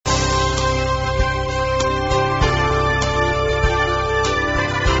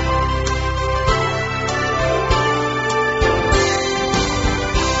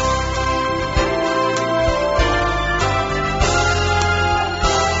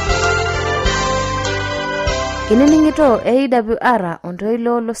Kininingito AWR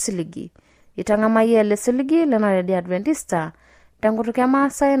ondoilo lo siligi. Itangamaye le siligi lena Radio Adventista. Tangutukia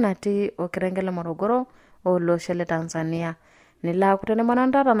Maasai nati Okirengele Morogoro o lo shele Tanzania. Nila kutene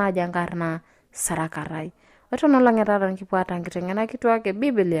manandara na jangarna Sarakarai. Watono langetara nkipwata nkitengena kitu wake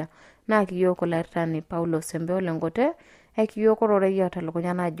Biblia na kiyoko laitani Paulo Sembeo lengote kiyoko rore yota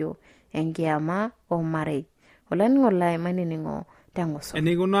lukunyanajo engiama o marei. Olani ngolai maniningo tangoso.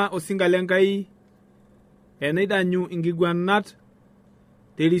 Eniguna osingalengai enaidanyu ingiguanat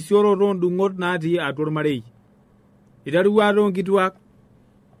terisioro rondungot nati atur marei. Itaruwaro nkituak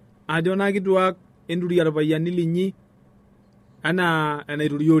ajona kituak enduri arabayani linyi ana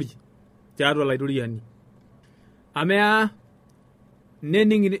enaituriori tiatua laituriani. Amea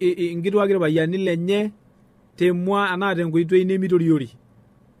nening ingituak arabayani lenye temwa ana tenkoitoi nemitoriori.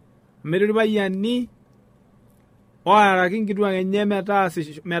 Metoribayani oaraki nkituak enye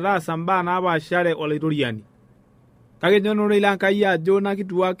metaasa mbaa napaashare olaitoriani. Kake njonore ilankai ajo na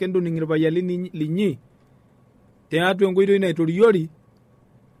kituak endoning arabayani linyi tiatua enkoitoi naitoriori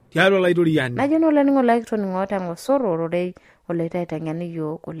tiatua laitoriani. Najono leningo laikitoningo tangosoro rorei oleitaitengeni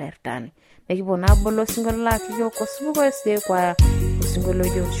yo kulertani. Nekipona bolo singola kiyo kosibuko ese kwa singolo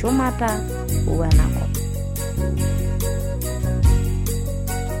jo shumata uwanako.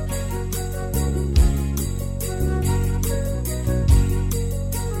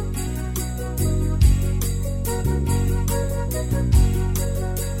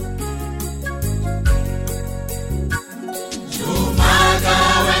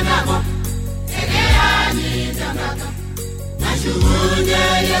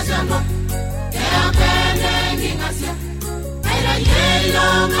 Yesamo, ya pene ngingasya, aira yelo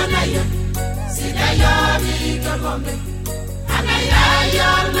manaya, sida yori kolombe, anaya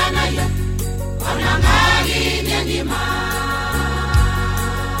yor manaya, onangari nyangima.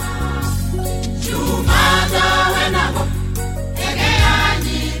 Chumata wenako, ege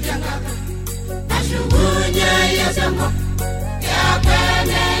anyi jangaka, nashugunye yesamo, ya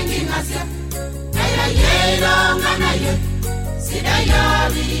pene ngingasya, aira yelo manaya. Sida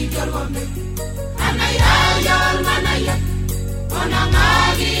yori kolombe, anaya yor manaya,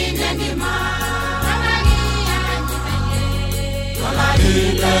 onangari nyangima. Tolari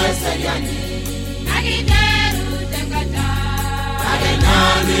lesayani, nagiteru tengata,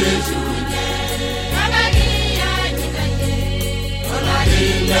 arenani shunye, tolari anyitaye. Tolari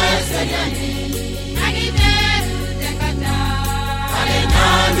lesayani, nagiteru tengata,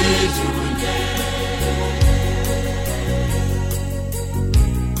 arenani shunye.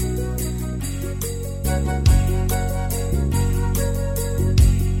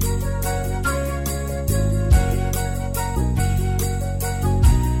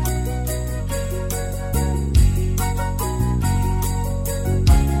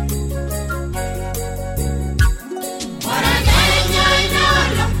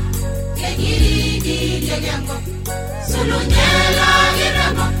 Sulunyela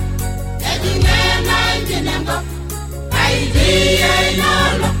giramo, edingena injenengo, aidiye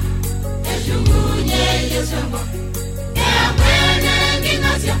inolo, eshugunye yesengo, eakwene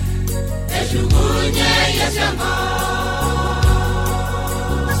nginasya, eshugunye yesengo.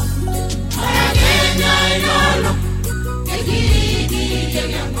 Maragenya inolo, egiridi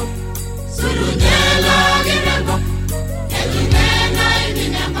yegengo, sulunyela giramo, edingena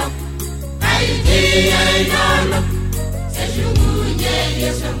injenengo, aidiye inolo. Eshugunye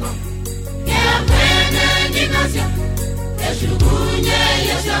yesengo, eakwene nginasya, eshugunye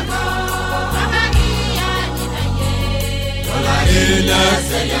yesengo. Amagia nitaye, tolari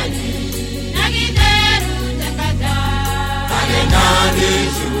lesayani, nagiteru tengata, arenani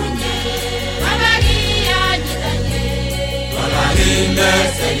shunye. Amagia nitaye, tolari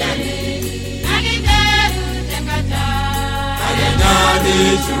lesayani, nagiteru tengata, arenani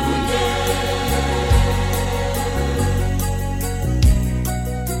shunye.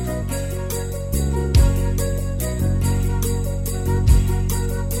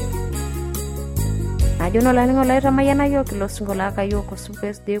 Najono laningo laita mayana yo kilo singola ka yo ko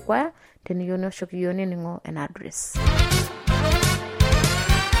supes de kwa teniyono shokiyoni ningo an address.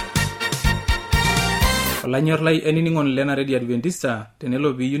 Olanyor lai eniningon lena Radio Adventista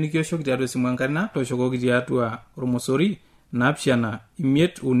tenelo bi unikio shok tiatua simankarina to shokoki tiatua Ormosori napshana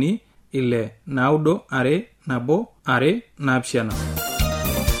imiet uni ile naudo are nabo are napshana.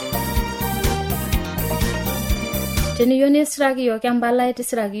 Teniyoni siraki yo kiambala iti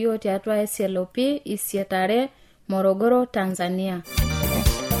siraki yo tiatua SLOP Isietare Morogoro Tanzania.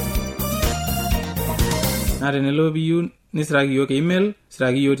 Na tenelo biyu ni siraki yo ke email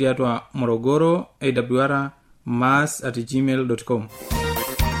siraki yo tiatua Morogoro awr@gmail.com.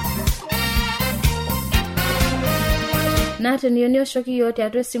 na teniyieu nioshoki yiok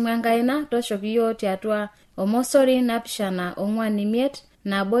tiatua esimu enkaina tooshoki yiok tiatua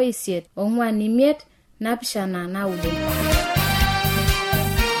 075-458-459.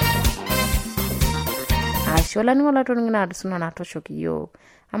 ashe olainining'oni latoning'o atusuna natooshoki yiok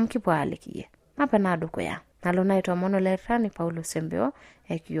amu kipuo aalikiye mapena dukuya nalo naitoomon olerrani Paulo Sembeo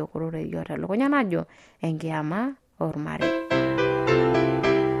ekiyiokorore yiok telukunya najo enkiyama ormarei.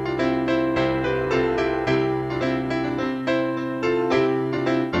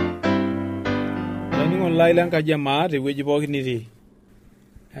 Lai lenkaji emaa tewueji pookin nitii.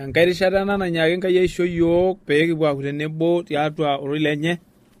 Enkai rishata ena nanyaaki Enkai aisho yiok pee kipuo aaku tenebo tiatua ororei lenye,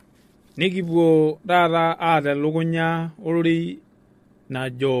 nikipuo taata aata elukunya ororei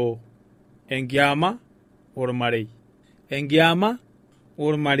najo enkiama ormarei. Enkiama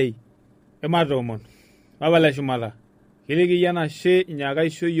ormarei. Ematoomon. Papa le shumata. Kiliki enashe inyaaka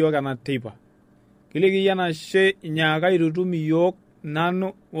aisho yiok ena teipa. Kiliki enashe inyaaka aitutum yiok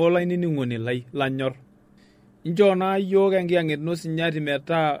nanu olainining'oni lai lanyor. Inchoo naa yiok enkiyang'et ino sinyati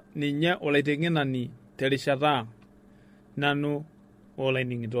metaa ninye olaiteng'enani terishata ang', nanu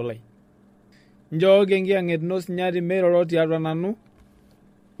olaining'ito lai. Inchooki enkiyang'et ino sinyati meiroro tiatua nanu,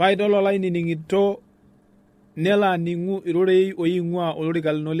 paidol olainining'ito nelo aning'u irorei oing'ua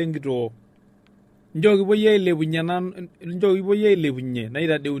olorika lino lenkitoo. Inchooki puoi ailepunye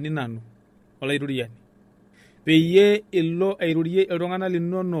naitadeuni nanu olaitoriani, peyie ilo airorie iltung'anak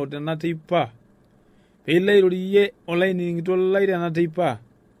linono tena teipa, peilo airorie olainining'ito lai tena teipa,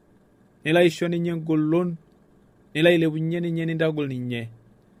 nilo aisho ninye engolon, nilo ailepunye ninye nintagol ninye,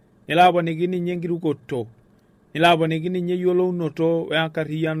 nilo aponiki ninye enkirukoto, nilo aponiki ninye yiolounoto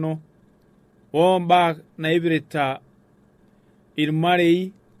wenkarriyiano ombaa naipirita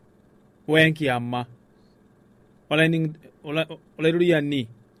irmarei wenkiyama. Olaitoriani,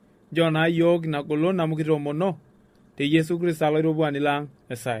 njoo naa yiok ina golon amu kitoomono te Yesu Kristo oloitopua lang'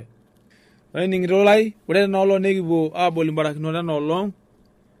 Mesai. Olainining'ito lai, ore enoolong' nikipuo aabol imbarakinot enoolong',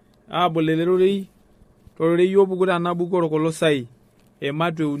 aabol ele rorei tororei opuku tena buku orkolosai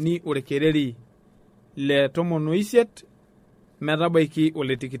Ematua 3 orkereri le 18 metabaiki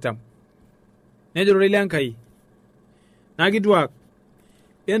ole 20. Nejo rorei lenkai, naa kituak,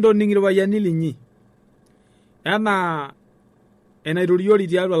 entoning' irpayiani linyi enaa enaitoriori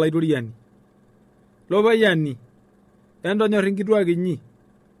tiatua laitoriani. Lopayiani, entonyorr inkituak inyi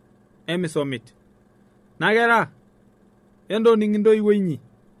emisomit. Nakera, entoning' intoiwuo inyi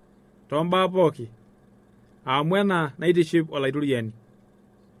tombaa pooki amu ena naitiship olaitoriani.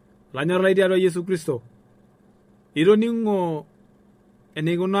 Lanyor lai tiatua Yesu Kristo, itoning'o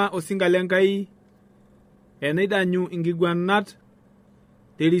enikuna osinka lenkai eneidanyu inkiguanat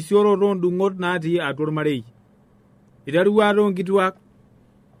terisioroto ondung'ot natii atua ormarei. Iterua aata onkituak,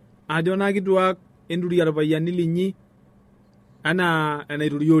 ajo naa kituak enturia irpayiani linyi anaa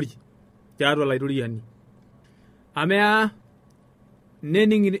enaitoriori tiatua laitoriani. Amea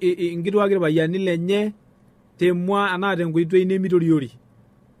nening' inkituak irpayiani lenye temua anaa tenkoitoi nemitoriori.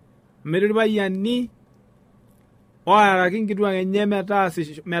 Metii irpayiani oaraki inkituak enye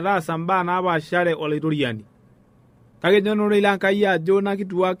metaasa mbaa napaashare olaitoriani. Kake ejo ororei lenkai ajo naa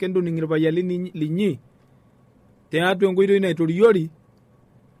kituak entoning' irpayiani linyi tiatua enkoitoi naitoriori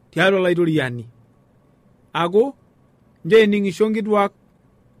tiatua laitoriani. Aku njo ening'isho nkituak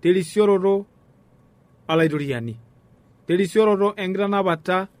terisioroto olaitoriani, terisioroto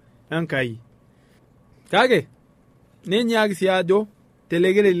enkitanapata Enkai. Kake nenyaaki sii ajo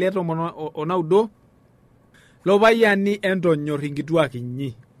telekereri le 19 lopayiani entonyorr inkituak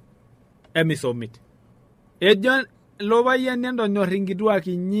inyi emisomit. Ejo lopayiani entonyorr inkituak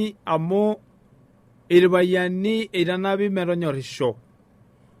inyi amu irpayiani eitanapi metonyorrisho,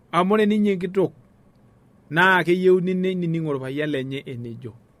 amu ore ninye enkitok naa keyieuni neinining' orpayian lenye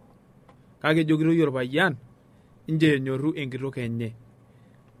enejo. Kake ejokitoi orpayian injo enyorru enkitok enye,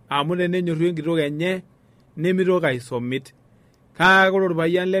 amu tenenyorru enkitok enye nemitoki aisomit. Kake ore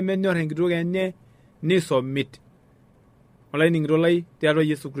orpayian lemenyorr enkitok enye nisomit. Olainining'ito lai tiatua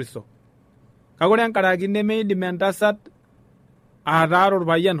Yesu Kristo. Kake ore enkaraki nemeidim entasat ataara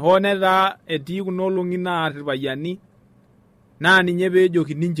orpayian hoo netaa etii kuna olong'i naar irpayiani, naa ninye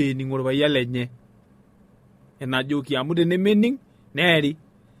peejoki ninche ening' orpayian lenye enajoki, amu tenemening' neeri,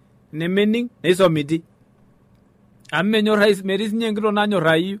 tenemening' neisomiti. Amu metii sinye enkitok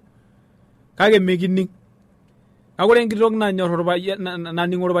nanyorrayu, kake mekining'. Kake ore enkitok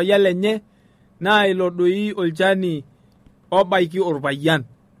naning' orpayian lenye naa ilo doi olchani obaiki orpayian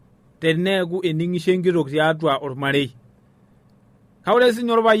teneeku ening'isho enkitok tiatua ormarei. Kake ore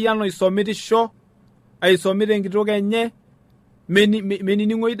sinye orpayian oisomitisho aisomit enkitok enye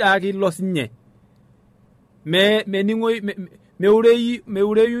menining'oi daake ilo sinye.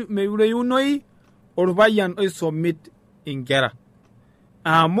 meureyunoi orpayian oisomit inkera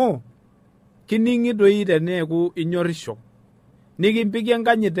amu kining'i doi teneeku inyorisho nikimpiki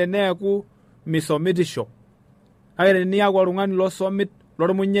enkanyit teneeku misomitisho kake teniaku oltung'ani losomit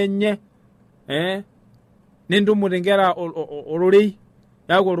lormunyenye nintumut inkera ororei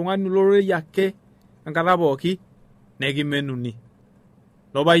yaku oltung'ani lororei ake enkata pooki nekimenuni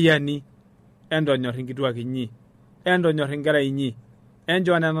lopayiani entonyor inkituak inyi entonyor inkera inyi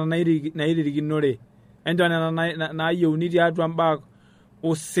enchoo nena nairirikinore enchoo nena nayieuni tiatua mbaa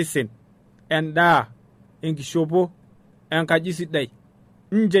osesen endaa enkishopo enkaji sidai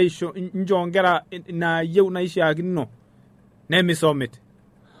nchoo nkera naayieu naishaakino nemisomit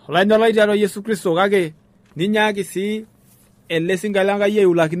olanyolai tiatua Yesu Kristo kake ninyaaki sii ele singa lenkai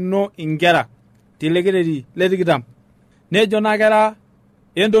eulakino inkera tilekireri letikitam nejo naa kera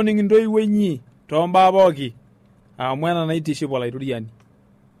entoning' intoiwuo inyi tombaa pooki amu ena naitiship olaituriani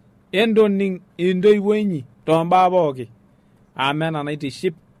entoning' intoiwuo inyi tombaa pooki amu ena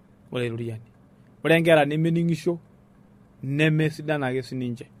naitiship olaituriani ore nkera nemening'isho nemesidan ake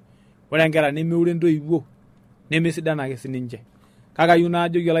sininche ore nkera nemeure ntoiwuo nemesidan ake sininche kake ayieu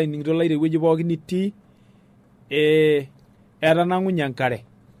naajoki olainining'ito lai tewueji pooki nitii etanang'unye enkare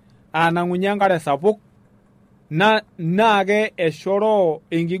anang'unye enkare sapuk naake eshoroo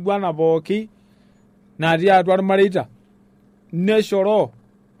enkiguana pooki natii atua irmareita neshoroo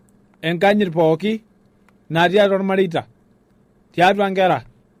enkanyit pooki natii atua irmareita tiatua nkera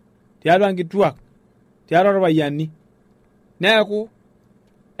tiatua nkituak tiatua irpayiani neeku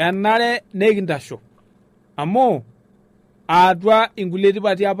enare nekintasho amu atua inkulie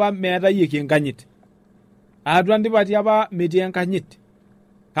tipati apa meetayieki enkanyit atua ntipati apa metii enkanyit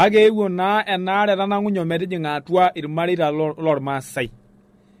kake eewuo naa enaare etanang'unye ometijing'a atua irmareita lormaasai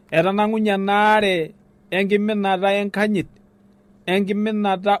etanang'unye enaare enkiminata enkanyit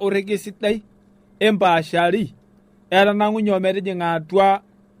enkiminata orege sidai empaashari etanang'unye ometijing'a atua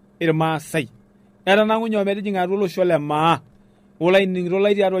irmaasai etanang'unye ometijing'a atua olosho le maa olainining'ito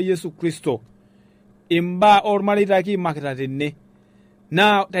lai tiatua Yesu Kristo imbaa ormareita kiimakita tene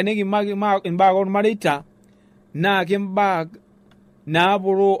naa tenikimak imbaa ormareita naa kimbaa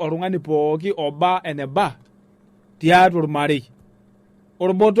naaporo oltung'ani pooki oba eneba tiatua ormarei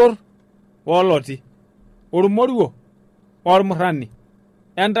orbotor woloti ormoruo ormurrani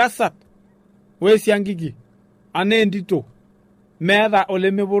entasat wesiankiki anaa entito meeta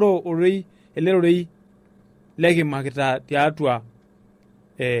olemeporoo ele rorei lekimakita tiatua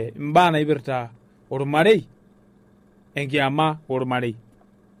imbaa naipirta ormarei enkiama ormarei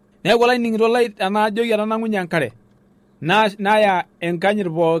neeku olainining'ito lai enaajoki etanang'unye enkare naya enkanyit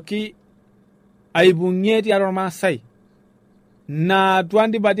pooki aipung'ie tiatua irmaasai naatua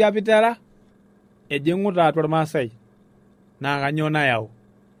ntipati apitera ejing'uta atua irmaasai naa kanyoo nayau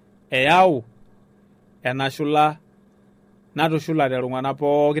eyau enashula natushulate iltung'anak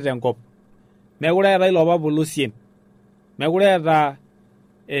pooki tenkop mekure eetae iloopa polosien mekure eeta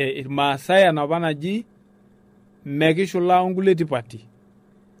irmaasai enapa naji mekishula onkulie tipati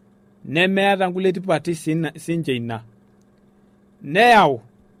nemeeta nkulie tipati sinche ina neyau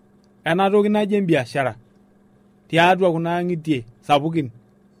enatoki naji embiashara tiatua kuna ang'itie sapukin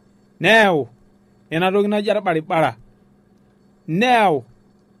neyau enatoki naji orbaribara neyau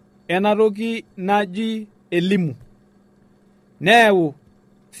enatoki naji elimu neyau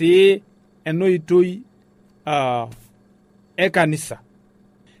sii enoitoi ekanisa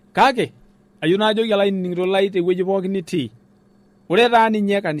kake ayieu naajoki olainining'ito lai tewueji pooki nitii ore taa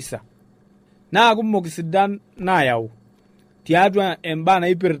ninye kanisa naa kumok sidan naayau tiatua embaa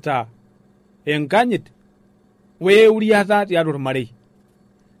naipirta enkanyit weuriata tiatua ormarei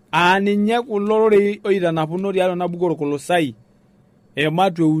ninye kulo rorei oitanapuno tiatua nabuku orkolosai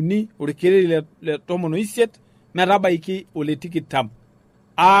ematua 3 orkereri le 18 metabaiki ole 20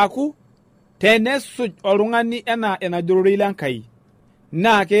 aaku tenesuj oltung'ani enaa enajo rorei lenkai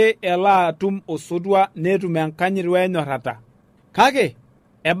naake elo atum osotua netum enkanyit wenyorrata kake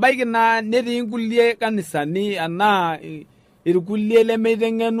ebaiki naa netii nkulie kanisani anaa irkulie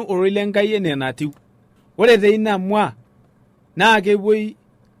lemeiteng'enu ororei lenkai enaa enatiu ore teina mwa naa kepuoi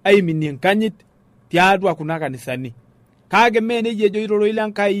aiminie enkanyit tiatua kuna kanisani kake mee nejia ejo ororei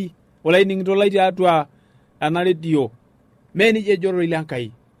lenkai olainining'ito lai tiatua ena redio mee nejia ejo ororei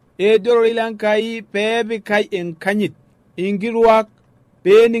lenkai ejo ororei lenkai peepikai enkanyit inkituak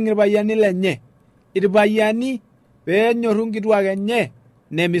peening' irpayiani lenye irpayiani peenyorru nkituak enye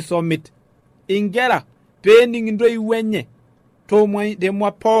nemisomit inkera peening' intoiwuo enye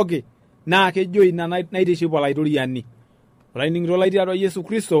temwa pooki naa kejo ina naitiship olaituriani olainining'ito lai tiatua Yesu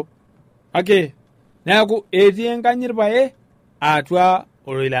Kristo ake neeku etii enkanyit pae atua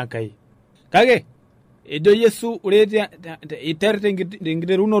ororei lenkai. Kake ejo Yesu ore iter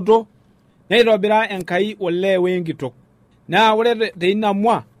tenkiterunoto neitobira Enkai olee wenkitok. Naa ore teina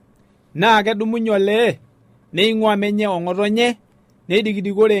mwa naa kedumunye olee neing'ua menye ong'otonye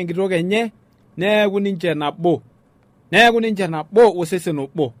neidikidikore enkitok enye neeku ninche nabo. Neeku ninche nabo osesen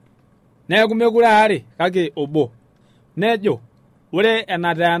obo. Neeku mekure are kake obo. Nejo ore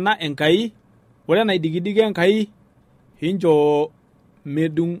enateena Enkai, ore enaidikidika Enkai hincho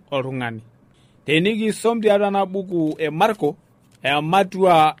medung oltung'ani. Tenikisom tiatua ena buku e Marko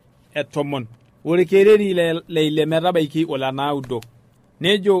ematua 10 orkereri le 6 metabaiki ole 9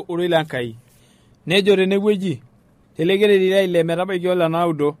 nejo ororei lenkai. Nejo tenewueji telekereri le 6 metabaiki ole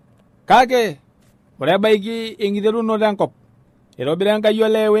 9 kake ore ebaiki enkiterunoto enkop eitobira Enkai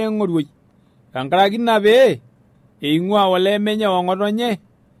olee weng'oroi tenkaraki ina pee eing'ua olee menye ong'otonye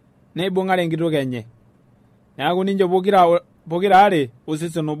neibung'are enkitok enye. Neeku ninche pokira are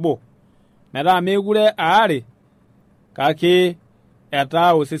osesen obo metaa mekure aare kake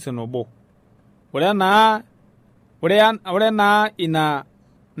etaa osesen obo. Ore naa ina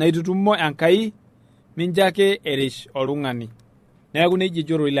naitutumo Enkai mincho ake erish oltung'ani. Neeku nejia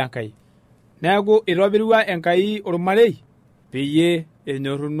ejo ororei lenkai. Neeku eitobirua Enkai ormarei peyie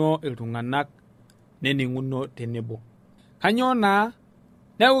enyorruno iltung'anak nening'uno tenebo. Kanyoo naa?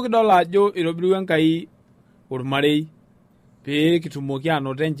 Neeku kidol ajo eitobirua Enkai ormarei pee kitumoki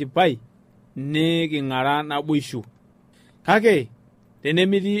anoto enchipai niking'ara naboisho. Kake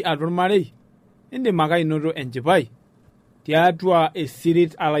tenemitii atua ormarei indim ake ainoto enchipai tiatua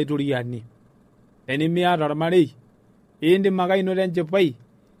esirit alaitoriani. Tenimiata ormarei indim ake ainoto enchipai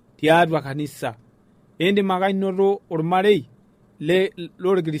tiatua kanisa. Indim ake ainoto ormarei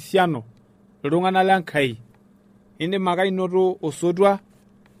lorkirisiano iltung'anak lenkai. Indim ake ainoto osotua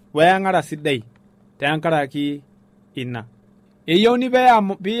weyang'ara sidai tenkaraki ina. Eyieuni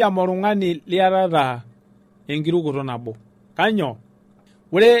piiyam oltung'ani liatata enkirukoto nabo. Kanyoo?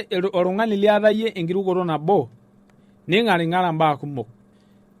 Ore oltung'ani liata yie enkirukoto nabo ning'aring'ara mbaa kumok.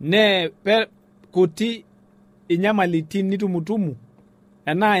 Kuti inyamalitin nitumutumu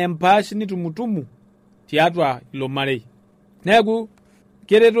enaa empaash nitumutumu tiatua ilo marei. Neeku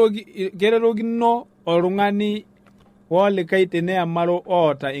keretokino oltung'ani olikai teneamaro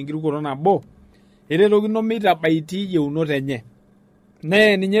oota enkirukoto nabo eretokino meitabaiti yeunot enye.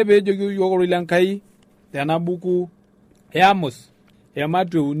 Nee ninye peejoki yiok ororei lenkai tena buku e Amos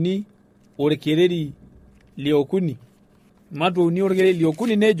ematua 3 orkereri liokuni. Ematua 3 orkereri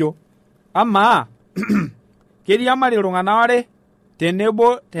liokuni nejo amaa keriamari iltung'anak are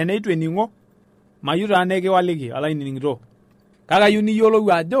tenebo teneitu ening'o. Mayieu taa nekiwaliki olainining'ito. Kake ayieu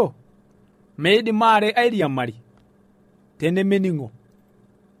niyiolou ajo meidim are airiamari tenemening'o.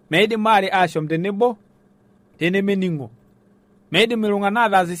 Meidim are ashom tenebo tenemening'o. Meidim iltung'anak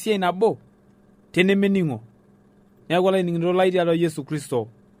ataas esiai nabo tenemening'o. Neeku olainining'ito lai tiatua Yesu Kristo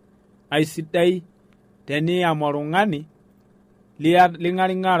aisidai teniyam oltung'ani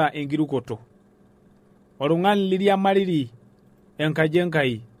ling'aring'ara enkirukoto. Oltung'ani liriamariri enkaji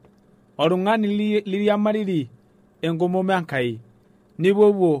Enkai. Oltung'ani liriamariri enkomomo Enkai.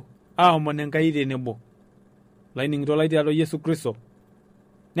 Nipuopuo aomon Enkai tenebo. Olainining'ito lai tiatua Yesu Kristo.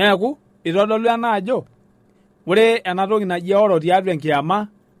 Neeku itodolu ena ajo ore enatoki naji eoro tiatua enkiyama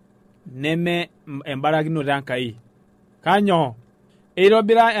neme embarakinoto Enkai. Kanyoo?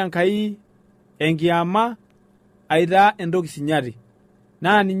 Eitobira Enkai enkiyama aitaa entoki sinyati.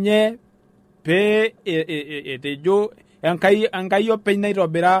 Naa ninye pee etejo Enkai openy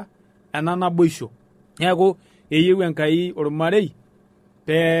naitobira ena naboisho. Neeku eyieu Enkai ormarei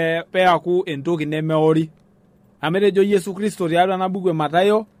peaku entoki nemeori. Amu etejo Yesu Kristo tiatua ena buku e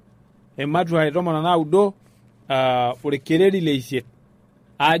Matayo ematua 19 orkereri le 8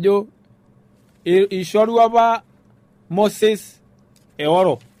 ajo ishoru apa Moses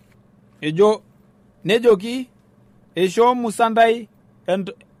eoro. Nejoki eishoo Musa ntai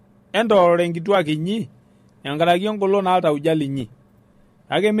entoorore nkituak inyi enkaraki engolon naaltauja linyi.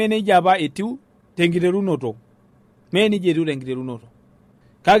 Kake mee nejia apa etiu tenkiterunoto. Mee nejia etiu tenkiterunoto.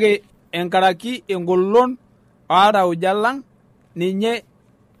 Kake enkaraki engolon ooltauja lang ninye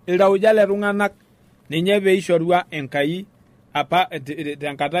iltauja le tung'anak ninye peishorua Enkai apa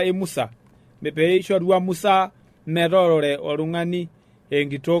tenkata e Musa. Peishorua Musa metoorore oltung'ani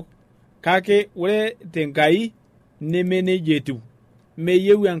enkitok. Kake ore tenkai neme nejia etiu.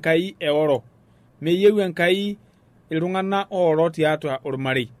 Meyieu Enkai eoro. Meyieu Enkai iltung'anak ooro tiatua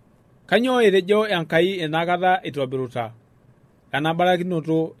ormarei. Kanyoo etejo Enkai enakata itobiruta ena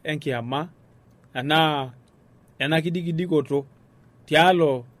barakinoto enkiyama enaa ena kidikidikoto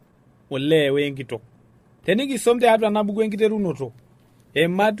tialo olee wenkitok. tenikisom tiatua ena buku enkiterunoto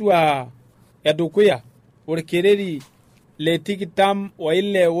ematua edukuya orkereri le 26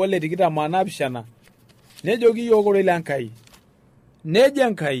 ole 27 nejoki yiok oroi lenkai nejo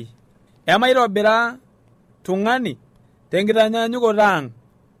Enkai emaitobira tung'ani tenkitanyanyukoto ang'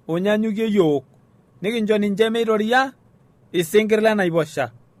 onyanyukie yiok nikincho ninche meitoria isinkir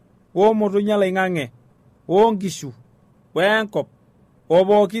lenaiposha oomotonyi oloing'ang'e oonkishu wenkop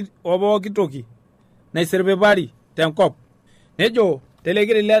opooki toki naisirpipari tenkop. Nejo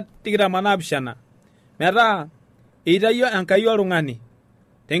telekeri le 27 metaa eitayio Enkai oltung'ani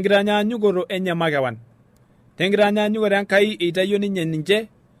tenkitanyanyukoto enye makewan. Tenkitanyanyukoto Enkai eitayio ninche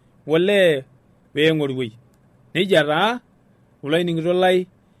olee weeng'orwei. Nejia taa olainining'ito lai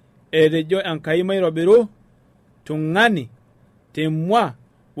etejo Enkai maitobiru tung'ani temua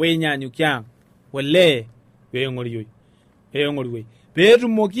weinyanyukie ang' olee weeng'orwei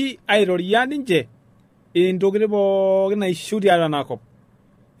peetumoki aitoria ninche intokitin pookin naishu tiatua enakop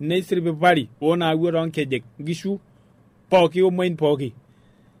neisirpipari oonaawuo toonkejek nkishu pooki omuain pooki.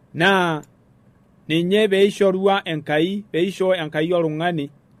 Naa ninye peishoo Enkai oltung'ani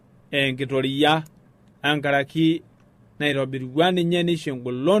enkitoria enkaraki naitobirua ninye neisho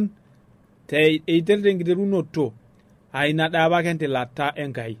engolon eiter tenkiterunoto ina daa apa entilata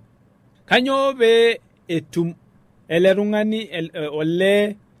Enkai. Kanyoo pee etum ele tung'ani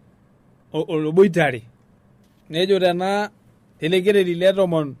olee oloboitare? Nejo tena telekereri le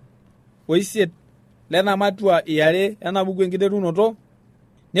 18 lena matua iare ena buku enkiterunoto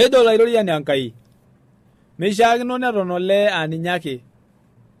nejo ilairoriani Enkai meishaakino neton olee aaninye ake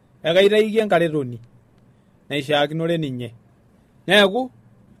ekaitaiki enkaretoni naishaakinore ninye. Neeku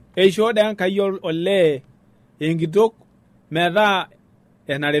eishoo dee Enkai olee enkitok metaa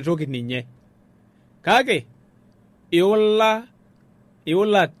enaretoki ninye. Kake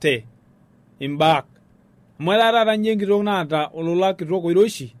iulate imbaak amu etaa taata ninye enkitok naata olola kitok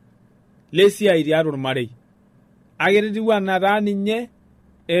oiroshi lesiai tiatua ormarei. Ake etiu anaa taa ninye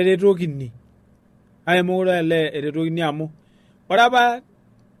eretokini. Ake mekure ele eretokini amu ore apa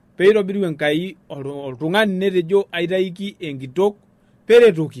peitobiru Enkai oltung'ani netejo aitaiki enkitok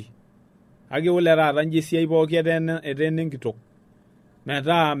peretoki. Ake ole taata nji esiai pooki eteena enkitok.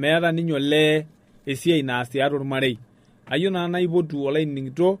 Metaa meeta ninye olee esiai naas tiatua ormarei. Ayieu naa naipotu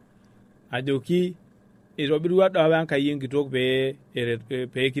olainining'ito ajoki eitobirua duo apa Enkai enkitok pee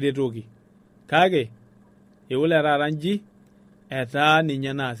kiretoki. Kake eule taata nji etaa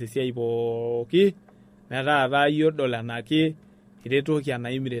ninye naas esiai pooki metaa taa iyie odol enake iretoki enaa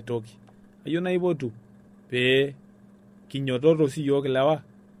imiretoki. Ayieu naipotu pee kinyototo siyiok ilewa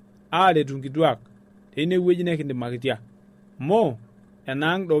aaretu nkituak teinewueji nekindimakitia. Amu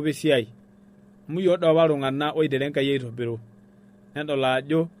enaang' doopa esiai amu yiok doopa iltung'anak oiteru Enkai aitobiru nedol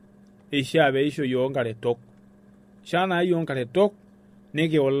ajo eishaa peisho yiok nkaretok. Ishaa naa yiok nkaretok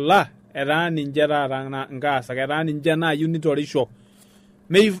nikiula etaa ninche taata nkaasak etaa ninche naayieu nitorisho.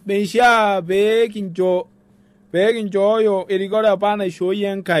 Meishaa peekinchooyo erikore apa naishooyie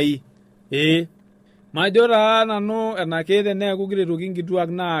Enkai. Majo taa nanu enake teneeku kiretoki nkituak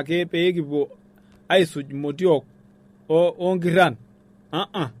naa ake peekipuo aisuj motiok onkirran.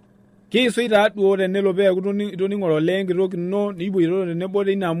 Kiisuj taaduo tenelo peeku itoning'ore olee enkitok ino nipuoito tenebo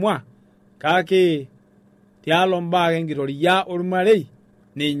teina mua. Kake tialo mbaa enkitoria ormarei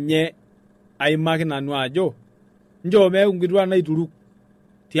ninye aimaki nanu ajo njoo meeku nkituak naituruk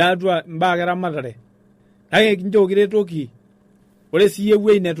tiatua mbaa eramatare. Kake kinchoo kiretoki. Ore sii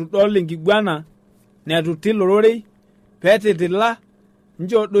ewuei netu dol enkiguana netu til ororei petitila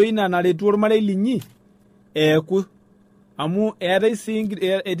njoo doi ina naretu ormarei linyi eeku amu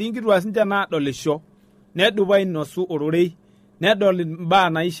etii nkituak sinche naadolisho nedupa ainosu ororei nedol mbaa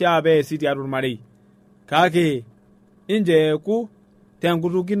naishaa peesi tiatua ormarei. Kake injo eeku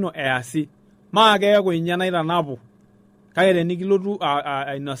tenkutukino easi maa keeku inye naitanapu. Kake tenikilotu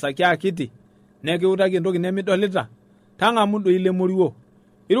ainosaki akiti nekiutaki entoki nemidolita tang'amu doi lemoruo.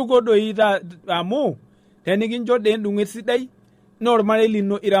 Iruko doi amu tenikincho doi endung'et sidai naa ormarei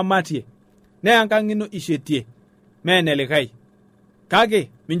lino iramatie naa enkang' ino ishetie meene likae. Kake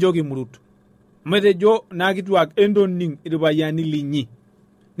mincho kimurut. Amu etejo naa kituak entoning' irpayiani linyi.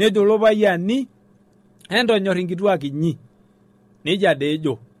 Nejo lo payiani entonyorr inkituak inyi. Nejia dee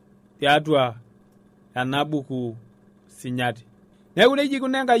ejo tiatua ena buku sinyati. Neeku nejia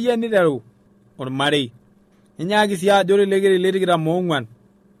ikuna Enkai eniteru ormarei. Enyaaki sii ajo ore lekeri le 24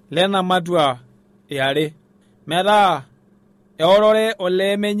 lena matua iare metaa eorore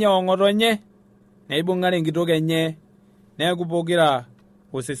olee menye ong'otonye neibung'are enkitok enye neeku pokira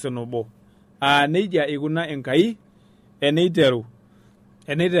osesen obo. Nejia ikuna Enkai eniteru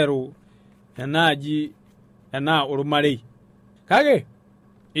enaaji enaa ormarei. Kake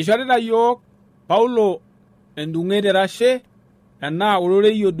ishorita yiok Paulo endung'e terashe enaa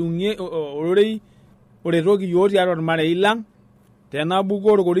ororei odung'e ororei oretoki yiok tiatua ormarei lang tena buku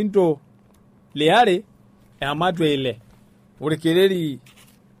orkorinto liare eamatwe ile orkereri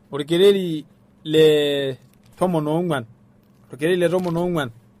le 14 orkereri le 14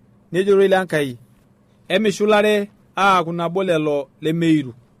 nejoroi Enkai emishulare aaku nabo lelo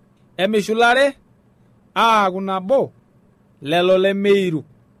lemeiru emishulare aaku nabo lelo lemeiru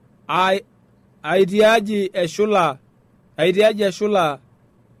aitiaji eshula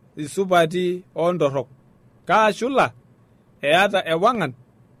isupati ondorok kaashula eata ewang'an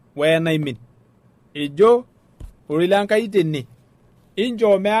weenaimin ijo orila Enkai tene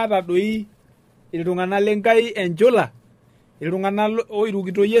injo meata doi iltung'anak lenkai enchula iltung'anak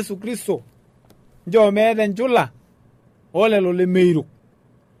oirukito Yesu Kristo injo meeta enchula olelo lemeiru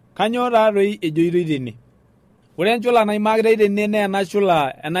kanyo taadoi ejoitoi tene ore enchula naimakitai tene naa ena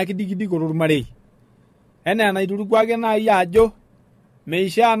shula ena kidikidiko tormarei enaa enaiturikuaki nai ajo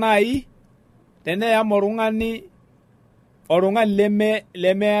meishaa nai teneyam oltung'ani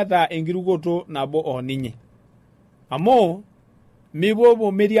lemeeta enkirukoto nabo oninye amu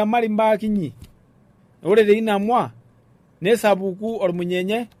mipuopuo miriamari mbaa kinyi ore teina mwa nesapuku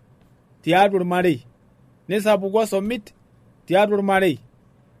ormunyenye tiatua ormarei nesapuku osomit tiatua ormarei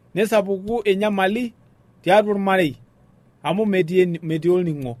nesapuku enyamali tiatua ormarei amu metii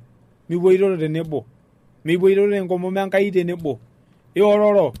olning'o mipuoito tenebo mipuoito tenkomomo Enkai tenebo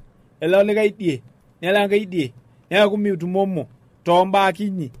iororo ele likae die nele Enkai die neeku mitumomo toombaa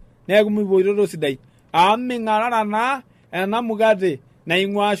kinyi neeku mipuoito sidai amu ming'arara naa ena mukate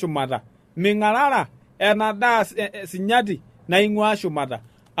naing'ua shumata ming'arara ena daa sinyati naing'ua shumata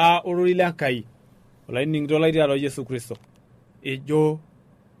ororei Enkai olainining'ito lai tiatua Yesu Kristo ejo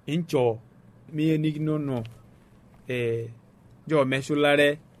incho miyenikinono njo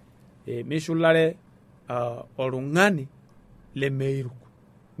mishulare oltung'ani lemeiruk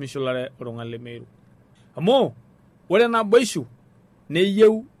amu ore naboishu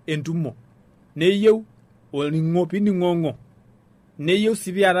neyieu entumo neyieu olning'o pining'ong'o neyieu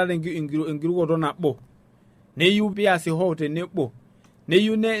sii piatata enkirukoto nabo neyieu piasiho tenebo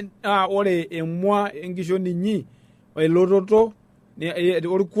neyieu ore emua enkishon inyi elototo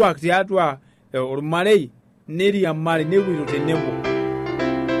orkuak tiatua ormarei neriamari nepuoito tenebo.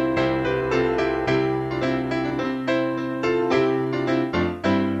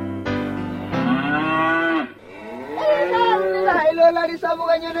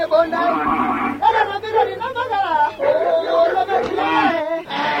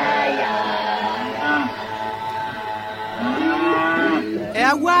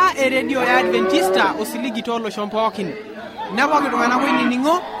 Eyaua eredio ya Adventista osiligi tolosho pookin nepoki iltung'anak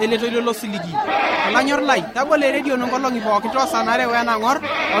oinining'o eletoilo losiligi olanyor lai tabolo eredio nonkolong'i pookin toosanare wenang'or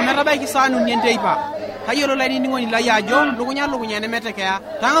ometabaiki saa 4 enteipa tayiolo lainining'oni lai ajo lukunya nemetekeya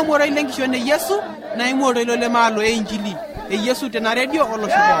tang'amu oroi lenkishon e Yesu naimu oroi lemaalo einjili e Yesu tena redio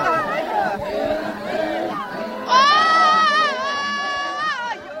olosho pookin.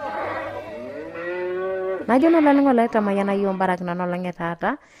 najo nalalingo laitamayana yiok mbarakino nolong'e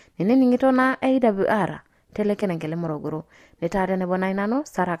taata ninining'ito na AWR telekenenkele Morogoro nitaata nebonai nanu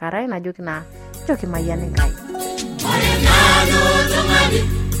Sara Karai najoki na njoki mayian Enkai ore nanu tung'ani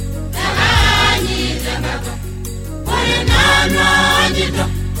teng'anyiteng'aka ore nanu anyito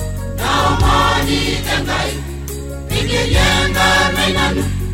naomoni Enkai nikiyenga nainanu